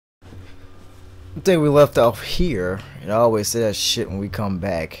I think we left off here, and I always say that shit when we come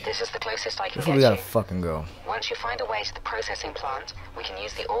back. This is the closest I can That's get where we gotta you. fucking go. Once you find a way to the processing plant, we can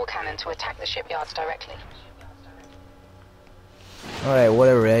use the ore cannon to attack the shipyards directly. Alright,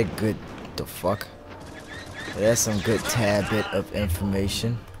 whatever that good the fuck. That's some good tad bit of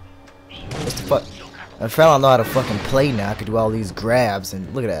information. What the fuck? I found I know how to fucking play now. I could do all these grabs,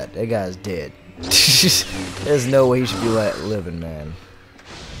 and look at that. That guy's dead. There's no way he should be living, man.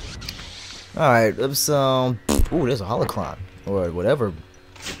 Alright, let's ooh, there's a holocron. Or whatever.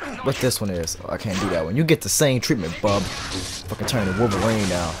 What this one is. Oh, I can't do that one. You get the same treatment, bub. Fucking turn to Wolverine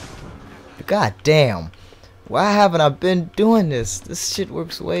now. God damn. Why haven't I been doing this? This shit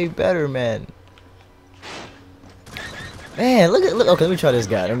works way better, man. Man, look. Okay, let me try this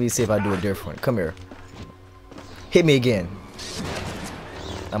guy. Let me see if I do a different. Come here. Hit me again.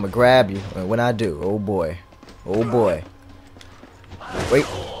 I'ma grab you. And when I do, oh boy. Oh boy. Wait.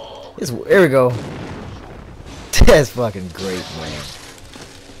 There we go. That's fucking great, man.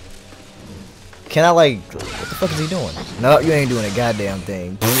 Can I like? What the fuck is he doing? No, you ain't doing a goddamn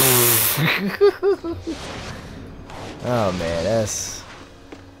thing. Oh man,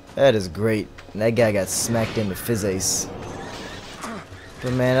 that is great. And that guy got smacked in the face.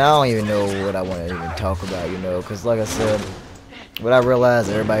 But man, I don't even know what I want to even talk about, you know, because like I said, what I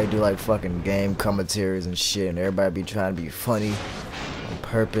realized, everybody do like fucking game commentaries and shit, and everybody be trying to be funny on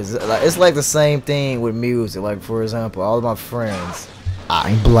purpose. It's like the same thing with music. Like for example, all of my friends,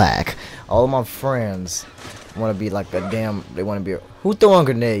 I'm black. All of my friends want to be like a damn. They want to be. Who throwing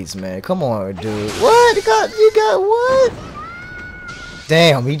grenades, man? Come on, dude. What? You got what?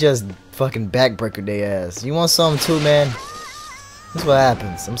 Damn, he just fucking backbreaker their ass. You want something too, man? That's what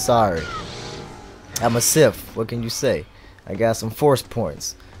happens. I'm sorry. I'm a Sith. What can you say? I got some force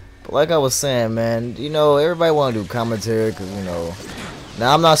points. But like I was saying, man, you know, everybody want to do commentary because, you know.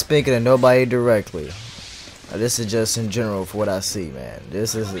 Now, I'm not speaking to nobody directly. This is just in general for what I see, man.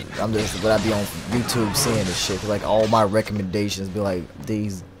 I'm just what I be on YouTube seeing this shit. Like all my recommendations be like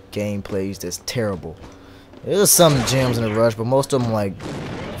these gameplays that's terrible. There's some gems in the rush, but most of them like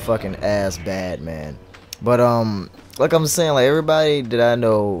fucking ass bad, man. But like I'm saying, like everybody that I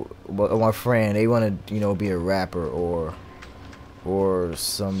know, my friend, they want to, you know, be a rapper or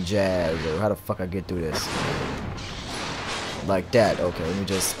some jazz, or how the fuck I get through this? Like that. Okay, let me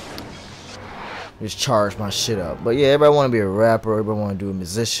just charge my shit up. But yeah, everybody want to be a rapper, everybody want to do a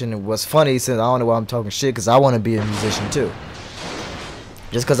musician. And what's funny, since I don't know why I'm talking shit, because I want to be a musician too.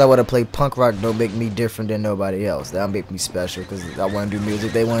 Just because I want to play punk rock don't make me different than nobody else. That'll make me special, because I want to do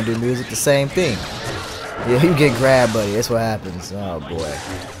music, they want to do music, the same thing. Yeah, you get grabbed, buddy. That's what happens. Oh boy.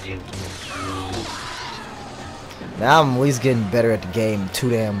 Now I'm at least getting better at the game. Too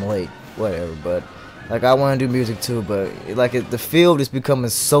damn late. Whatever, but like I want to do music too, but like the field is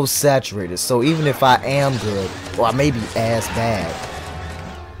becoming so saturated. So even if I am good, or I may be ass bad,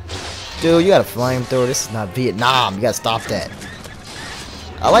 dude, you got a flamethrower. This is not Vietnam. You gotta stop that.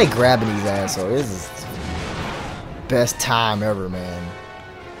 I like grabbing these assholes. This is best time ever, man.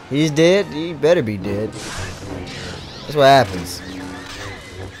 He's dead. He better be dead. That's what happens.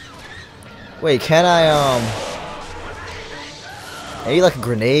 Wait, can I Are you like a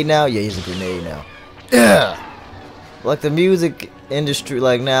grenade now? Yeah, he's a grenade now. Yeah. Like the music industry,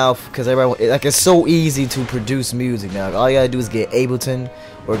 like now, because everybody, like it's so easy to produce music now. All you gotta do is get Ableton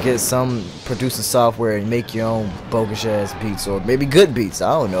or get some producing software and make your own bogus ass beats, or maybe good beats.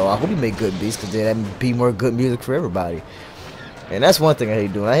 I don't know. I hope you make good beats, because then that'd be more good music for everybody. And that's one thing I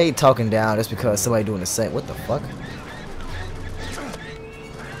hate doing. I hate talking down just because somebody doing the same. What the fuck?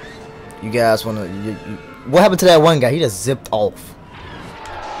 You guys wanna? What happened to that one guy? He just zipped off.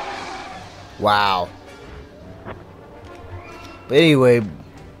 Wow. But anyway,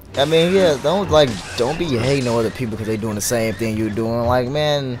 I mean, yeah, don't be hating on other people because they doing the same thing you're doing. Like,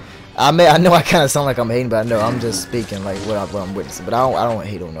 man, I know I kind of sound like I'm hating, but I know I'm just speaking like what I'm witnessing. But I don't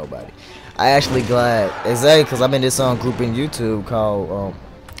hate on nobody. I actually glad, exactly, because I'm in this group in YouTube called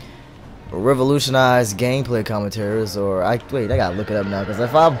Revolutionized Gameplay Commentaries, or wait, I gotta look it up now, because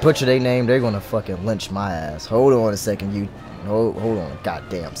if I butcher their name, they're gonna fucking lynch my ass. Hold on a second, hold on a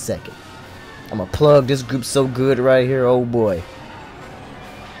goddamn second. I'm gonna plug this group so good right here, oh boy.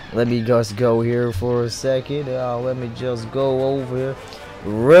 Let me just go here for a second. Let me just go over here.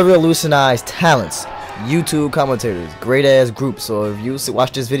 Revolutionized Talents YouTube commentators, great ass group. So if you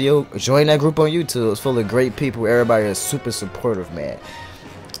watch this video, join that group on YouTube. It's full of great people. Everybody is super supportive, man.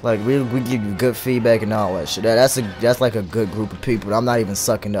 Like we give you good feedback and all that shit. That's like a good group of people. I'm not even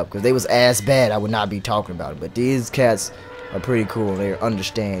sucking up, because they was ass bad, I would not be talking about it. But these cats are pretty cool. They're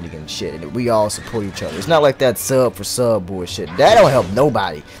understanding and shit, and we all support each other. It's not like that sub for sub bullshit. That don't help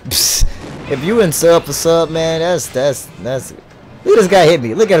nobody. If you in sub for sub, man, that's. Look at this guy hit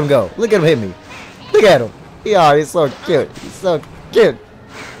me. Look at him go. Look at him hit me. Look at him. He's so cute. He's so cute.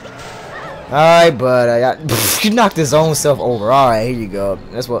 Alright, but he knocked his own self over. Alright, here you go.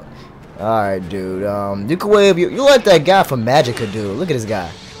 That's what. Alright, dude. You can wave. You like that guy from Magica, dude. Look at this guy.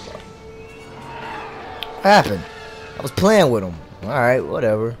 What happened? I was playing with him. Alright,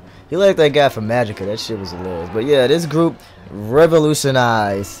 whatever. You like that guy from Magica. That shit was hilarious. But yeah, this group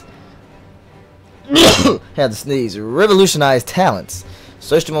revolutionized. Had to sneeze. Revolutionized talents.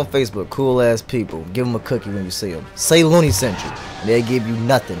 Search them on Facebook. Cool ass people. Give them a cookie when you see them. Say Looney sent you. And they give you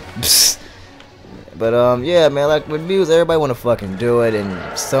nothing. But yeah, man. Like with music, everybody want to fucking do it,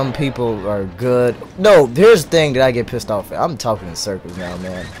 and some people are good. No, here's the thing that I get pissed off at. I'm talking in circles now,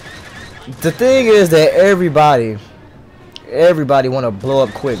 man. The thing is that everybody want to blow up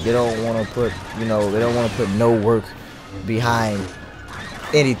quick. They don't want to put, they don't want to put no work behind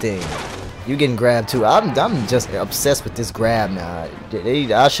anything. You getting grabbed too. I'm just obsessed with this grab now.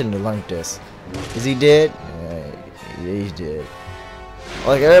 I shouldn't have learned this. Is he dead? Yeah, he's dead.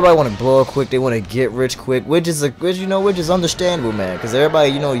 Like everybody want to blow up quick. They want to get rich quick, which is understandable, man. Because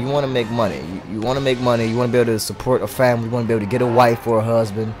everybody, you want to make money. You want to make money. You want to be able to support a family. You want to be able to get a wife or a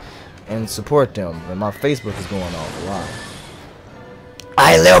husband and support them. And my Facebook is going off a lot.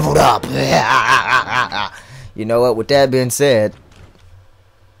 I leveled up. You know what? With that being said,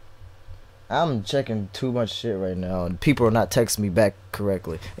 I'm checking too much shit right now, and people are not texting me back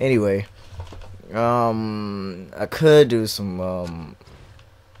correctly. Anyway, I could do some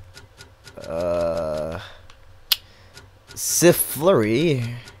Sif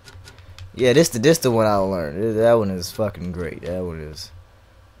Flurry. Yeah, this the one I learned. That one is fucking great. That one is.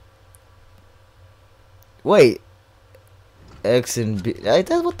 Wait, X and B. That's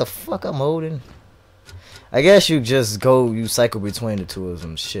what the fuck I'm holding. I guess you cycle between the two of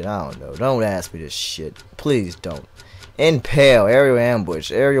them. Shit, I don't know. Don't ask me this shit. Please don't. Impale, aerial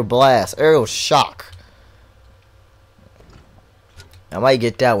ambush, aerial blast, aerial shock. I might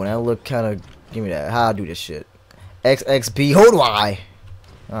get that one. That look kind of. Give me that. How I do this shit? XXB, hold Y.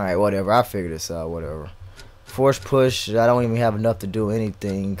 Alright, whatever. I figured this out. Whatever. Force push. I don't even have enough to do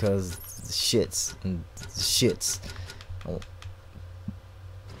anything because shits. And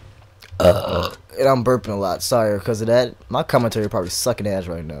I'm burping a lot. Sorry because of that. My commentary probably sucking ass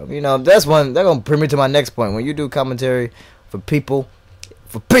right now. That's one. They're gonna bring me to my next point. When you do commentary for people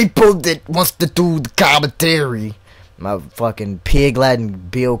that wants to do the commentary, my fucking pig Latin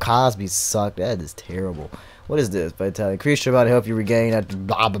Bill Cosby sucked. That is terrible. What is this? Vitality. Increase your body help you regain after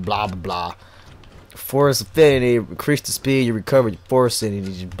blah blah blah blah blah. Force affinity. Increase the speed you recover your force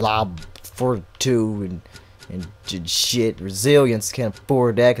affinity. Blah 4-2 and shit. Resilience, can't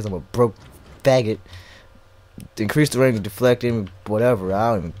afford that because I'm a broke faggot. Increase the range of deflecting, whatever.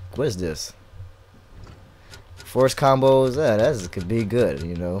 I don't even. What is this? Force combos. Yeah, that could be good,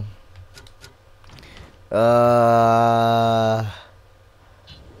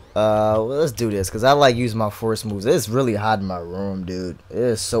 Well, let's do this because I like using my force moves. It's really hot in my room, dude. It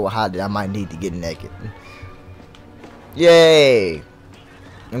is so hot that I might need to get naked. Yay!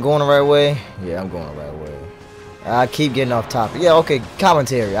 I'm going the right way. Yeah, I'm going the right way. I keep getting off topic. Yeah, okay,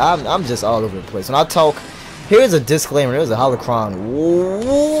 commentary. I'm just all over the place. When I talk, here's a disclaimer. There's a holocron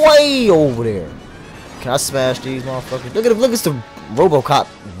way over there. Can I smash these motherfuckers? Look at the RoboCop.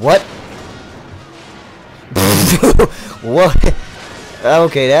 What? What?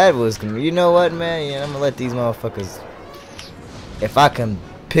 Okay, that was. You know what, man? Yeah, I'm gonna let these motherfuckers. If I can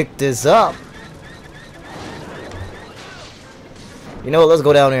pick this up. You know what? Let's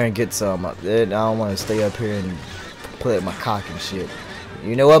go down there and get some. I don't want to stay up here and play with my cock and shit.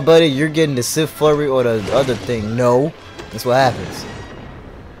 You know what, buddy? You're getting the Sith Flurry or the other thing. No. That's what happens.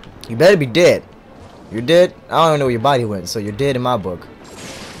 You better be dead. You're dead? I don't even know where your body went, so you're dead in my book.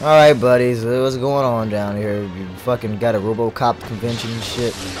 Alright, buddies. What's going on down here? You fucking got a RoboCop convention and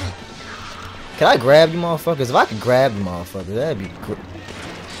shit. Can I grab you motherfuckers? If I could grab you motherfuckers, that'd be great.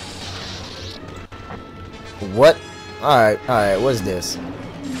 What? Alright, what is this?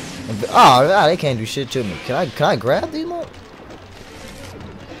 Oh, they can't do shit to me. Can I grab these more?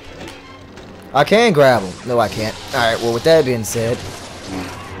 I can grab them. No, I can't. Alright, well, with that being said.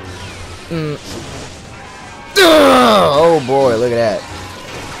 Oh boy, look at that.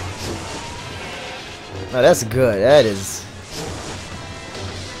 No, that's good.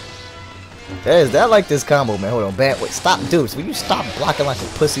 I like this combo, man. Hold on, wait, stop, dudes. Will you stop blocking like a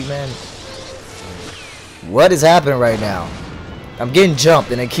pussy, man? What is happening right now? I'm getting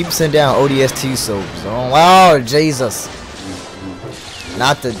jumped, and they keep sending down ODST soaps. Oh, Jesus!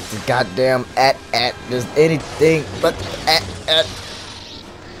 Not the goddamn at. There's anything but at.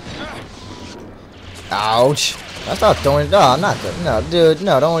 Ouch. I start throwing it. No, not the. No, dude.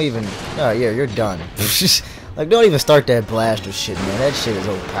 No, don't even. No, yeah, you're done. Like, don't even start that blaster shit, man. That shit is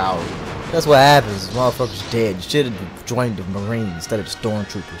overpowered. That's what happens. Motherfuckers dead. You should have joined the Marines instead of the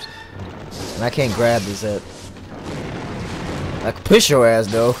Stormtroopers. And I can't grab this head. I can push your ass,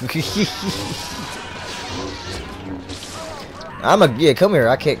 though. Yeah, come here.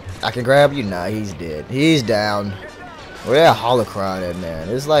 I can grab you. Nah, he's dead. He's down. Where that holocron at, man?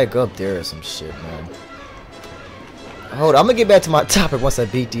 It's like up there or some shit, man. Hold on, I'm gonna get back to my topic once I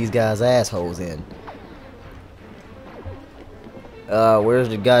beat these guys' assholes in. Where's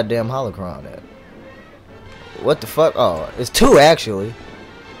the goddamn holocron at? What the fuck? Oh, it's 2 actually.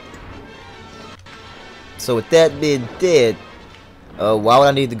 So with that being said, why would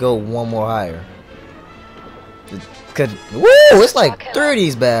I need to go 1 more higher? Cause woo, it's like 3 of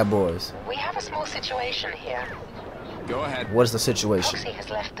these bad boys. We have a small situation here. Go ahead. What is the situation? Proxy has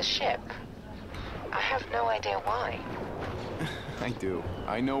left the ship. I have no idea why. I do.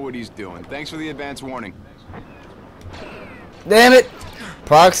 I know what he's doing. Thanks for the advance warning. Damn it!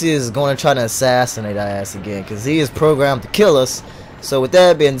 Proxy is going to try to assassinate our ass again, because he is programmed to kill us. So with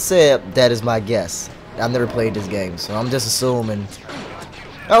that being said, that is my guess. I've never played this game, so I'm just assuming.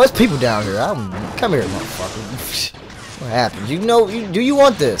 Oh, there's people down here. Come here, motherfucker. What happened? You know, do you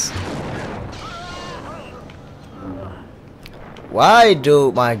want this? Why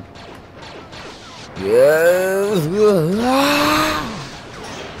do my...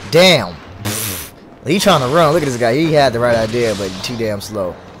 Damn. He trying to run. Look at this guy. He had the right idea, but too damn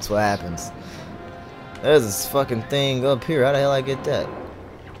slow. That's what happens. There's this fucking thing up here. How the hell I get that?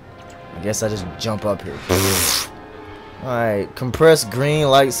 I guess I just jump up here. Alright, compressed green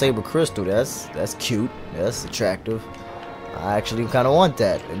lightsaber crystal. That's cute. That's attractive. I actually kind of want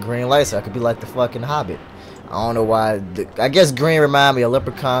that. A green lightsaber. I could be like the fucking Hobbit. I don't know why. I guess green remind me of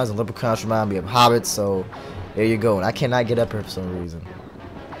leprechauns, and leprechauns remind me of hobbits. So there you go. And I cannot get up here for some reason.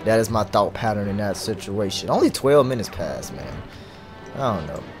 That is my thought pattern in that situation. Only 12 minutes passed, man. I don't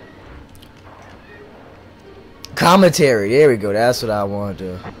know. Commentary. There we go. That's what I wanted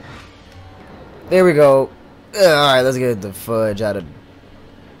to. There we go. Alright, let's get the fudge out of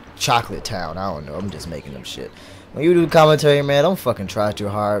Chocolate Town. I don't know. I'm just making up shit. When you do commentary, man, don't fucking try too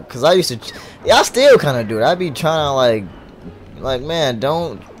hard. Because I used to... Yeah, I still kind of do it. I be trying to, like, man,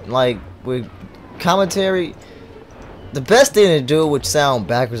 don't, like, with commentary... The best thing to do, which sound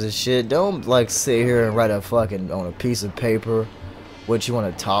backwards as shit, don't like sit here and write a fucking on a piece of paper what you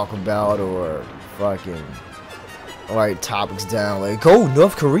want to talk about, or fucking write topics down like, oh,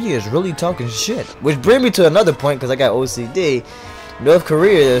 North Korea is really talking shit. Which brings me to another point, because I got OCD. North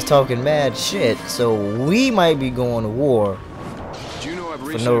Korea is talking mad shit, so we might be going to war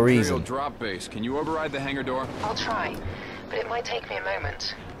for no reason. Drop base. Can you override the hangar door? I'll try, but it might take me a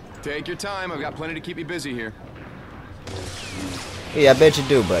moment. Take your time. I've got plenty to keep me busy here. Yeah, I bet you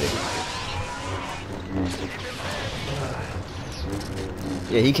do, buddy.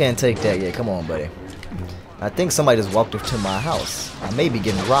 Yeah, he can't take that yet. Come on, buddy. I think somebody just walked up to my house. I may be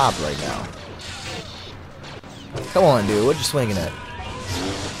getting robbed right now. Come on, dude. What you swinging at?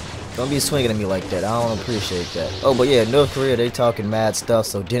 Don't be swinging at me like that. I don't appreciate that. Oh, but yeah, North Korea, they talking mad stuff.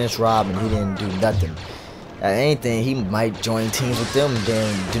 So Dennis Rodman, he didn't do nothing. Anything, he might join teams with them, and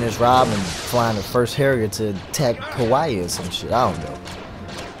then Dennis Rodman flying the first Harrier to attack Hawaii or some shit. I don't know.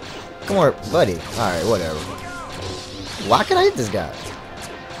 Come on, buddy. Alright, whatever. Why can't I hit this guy?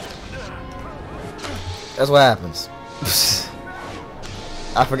 That's what happens.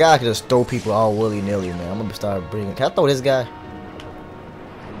 I forgot I could just throw people all willy-nilly, man. I'm gonna start bringing... Can I throw this guy?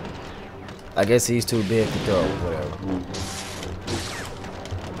 I guess he's too big to throw. Whatever.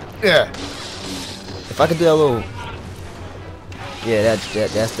 Yeah. If I could do that little, yeah,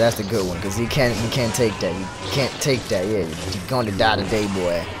 that's the good one, because he can't take that. You can't take that. Yeah, you're going to die today,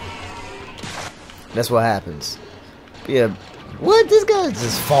 boy. That's what happens. But yeah, what? This guy's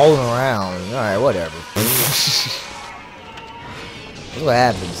just falling around. All right, whatever. That's what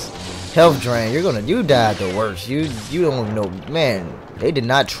happens. Health drain. You died the worst. You don't even know, man. They did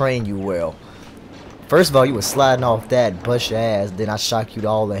not train you well. First of all, you was sliding off that, bust your ass, then I shock you to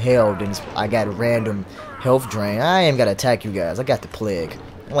all the hell, then I got a random health drain. I ain't gotta attack you guys. I got the plague.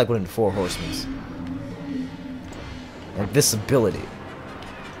 I'm like one of the 4 horsemen. Invisibility.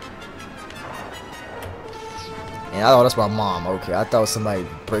 And I thought that's my mom. Okay, I thought somebody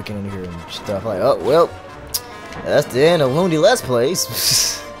breaking in here and stuff. Like, oh, well, that's the end of Looney Let's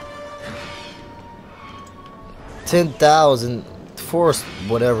Plays. 10,000... force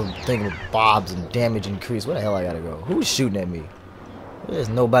whatever thing with bobs and damage increase. Where the hell I gotta go? Who's shooting at me? There's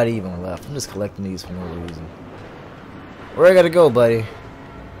nobody even left. I'm just collecting these for no reason. Where I gotta go, buddy?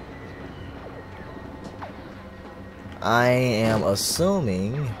 I am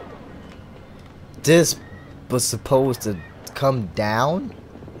assuming this was supposed to come down,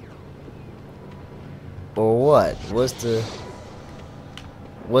 or what? What's the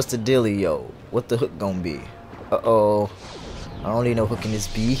dealio? What the hook gonna be? Uh-oh. I don't even know what can this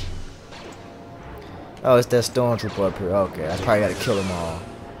be. Oh, it's that stormtrooper up here. Okay, I probably gotta kill them all.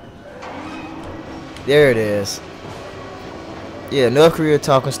 There it is. Yeah, North Korea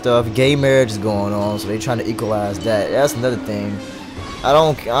talking stuff. Gay marriage is going on, so they trying to equalize that. That's another thing. I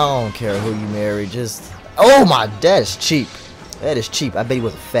don't care who you marry. Just, oh my, that is cheap. That is cheap. I bet he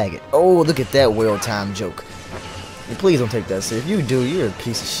was a faggot. Oh, look at that well-timed joke. And please don't take that serious. If you do, you're a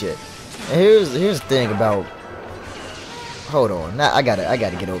piece of shit. And here's the thing about. Hold on. Now I gotta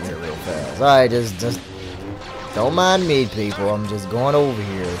get over here real fast. All right, just don't mind me, people. I'm just going over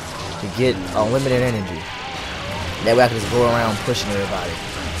here to get unlimited energy. That way I can just go around pushing everybody.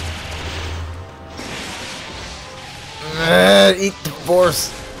 Eat the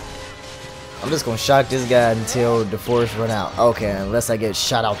force. I'm just gonna shock this guy until the force run out. Okay, unless I get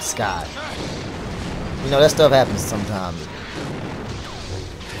shot out the sky. You know, that stuff happens sometimes.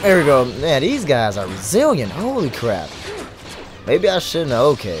 There we go. Man, these guys are resilient. Holy crap. Maybe I shouldn't have.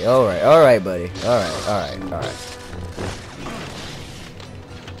 Okay, alright, buddy. Alright.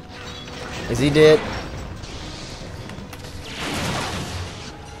 Is he dead?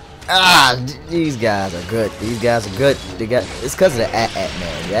 Ah, these guys are good. These guys are good. They got, it's because of the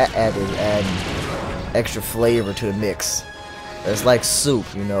man. That is adding extra flavor to the mix. It's like soup,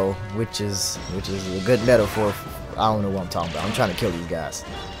 you know, which is a good metaphor. I don't know what I'm talking about. I'm trying to kill these guys.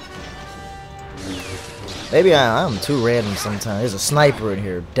 Maybe I'm too random sometimes. There's a sniper in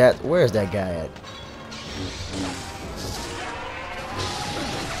here. Where's that guy at?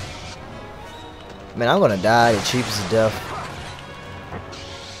 Man, I'm gonna die the cheapest of death.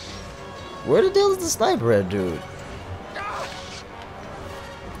 Where the hell is the sniper at, dude?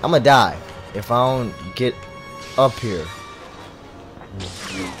 I'm gonna die if I don't get up here.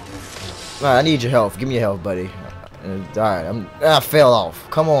 Alright, I need your health. Give me your health, buddy. Alright, I fell off.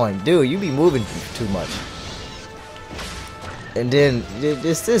 Come on, dude, you be moving too much. And then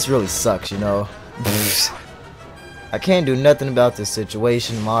this really sucks, you know. I can't do nothing about this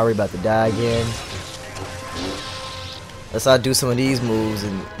situation. I'm already about to die again. Let's do some of these moves,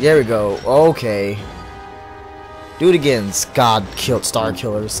 and there we go. Okay, do it again. Star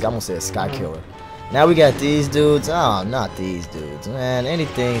killers. I almost said sky killer. Now we got these dudes. Oh, not these dudes, man.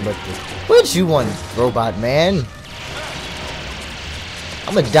 Anything but this. What you want, robot man?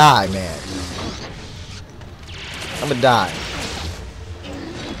 I'm gonna die, man. I'm gonna die.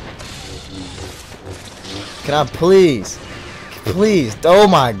 Can I please? Please. Oh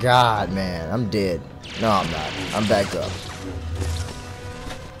my god, man. I'm dead. No, I'm not. I'm back up.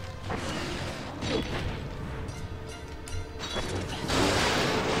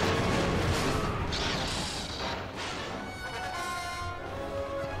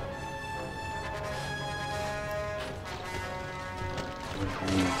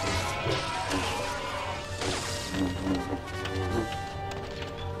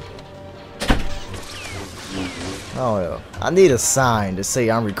 Oh yeah. I need a sign to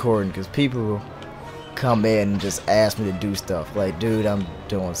say I'm recording, because people come in and just ask me to do stuff. Like, dude, I'm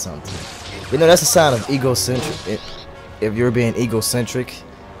doing something. You know, that's a sign of egocentric. If you're being egocentric.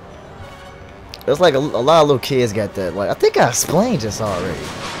 It's like a lot of little kids got that. Like, I think I explained this already.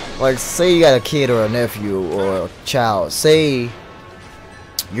 Like, say you got a kid or a nephew or a child. Say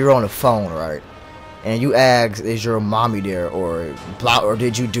you're on the phone, right? And you ask, is your mommy there, or blah, or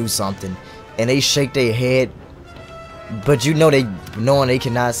did you do something? And they shake their head, but you know knowing they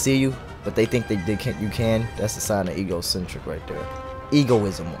cannot see you, but they think you can. That's a sign of egocentric right there.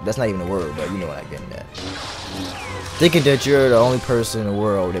 Egoism. That's not even a word, but you know what I'm getting at. Thinking that you're the only person in the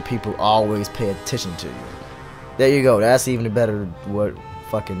world that people always pay attention to you. There you go. That's even a better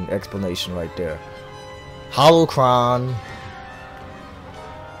fucking explanation right there. Holocron.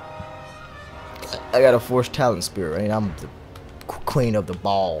 I got a forced talent spirit, right? I'm the queen of the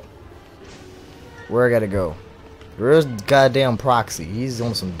ball. Where I gotta go? Where's the goddamn proxy? He's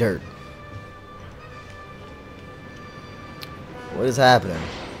on some dirt. What is happening?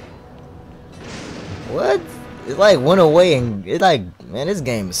 What? It like went away, and it like, man, this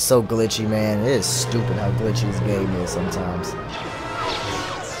game is so glitchy, man. It is stupid how glitchy this game is sometimes.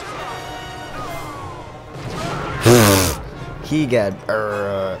 He got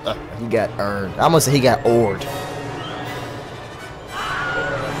earned. I almost say he got ored.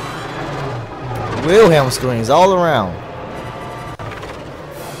 Wilhelm screens all around.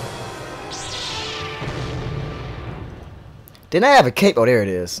 Didn't I have a cape? Oh, there it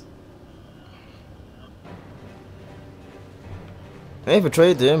is. They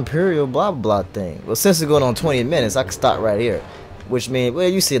portrayed the Imperial blah blah thing. Well, since it's going on 20 minutes, I can stop right here. Which means, well,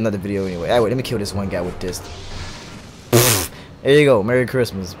 you see another video anyway. Alright, wait, let me kill this one guy with this. There you go. Merry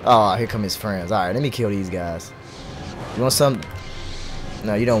Christmas. Oh, here come his friends. Alright, let me kill these guys. You want some?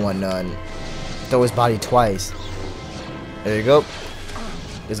 No, you don't want none. Throw his body twice. There you go.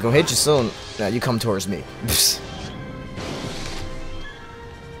 It's gonna hit you soon. Now you come towards me.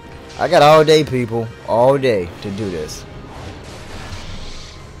 I got all day, people. All day to do this.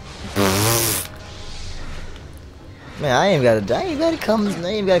 Man, I ain't gotta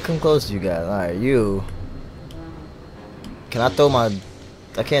come close to you guys. Alright, you. Can I throw my...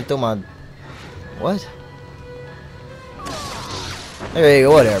 I can't throw my... What? There you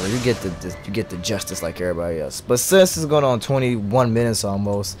go, whatever. You get the justice like everybody else. But since it's going on 21 minutes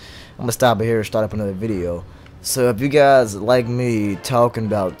almost, I'm gonna stop it here and start up another video. So if you guys like me talking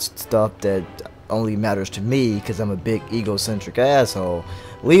about stuff that only matters to me because I'm a big egocentric asshole,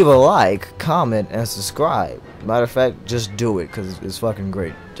 leave a like, comment, and subscribe. Matter of fact, just do it because it's fucking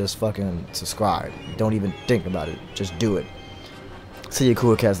great. Just fucking subscribe. Don't even think about it. Just do it. See you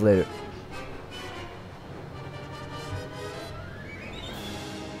cool cats later.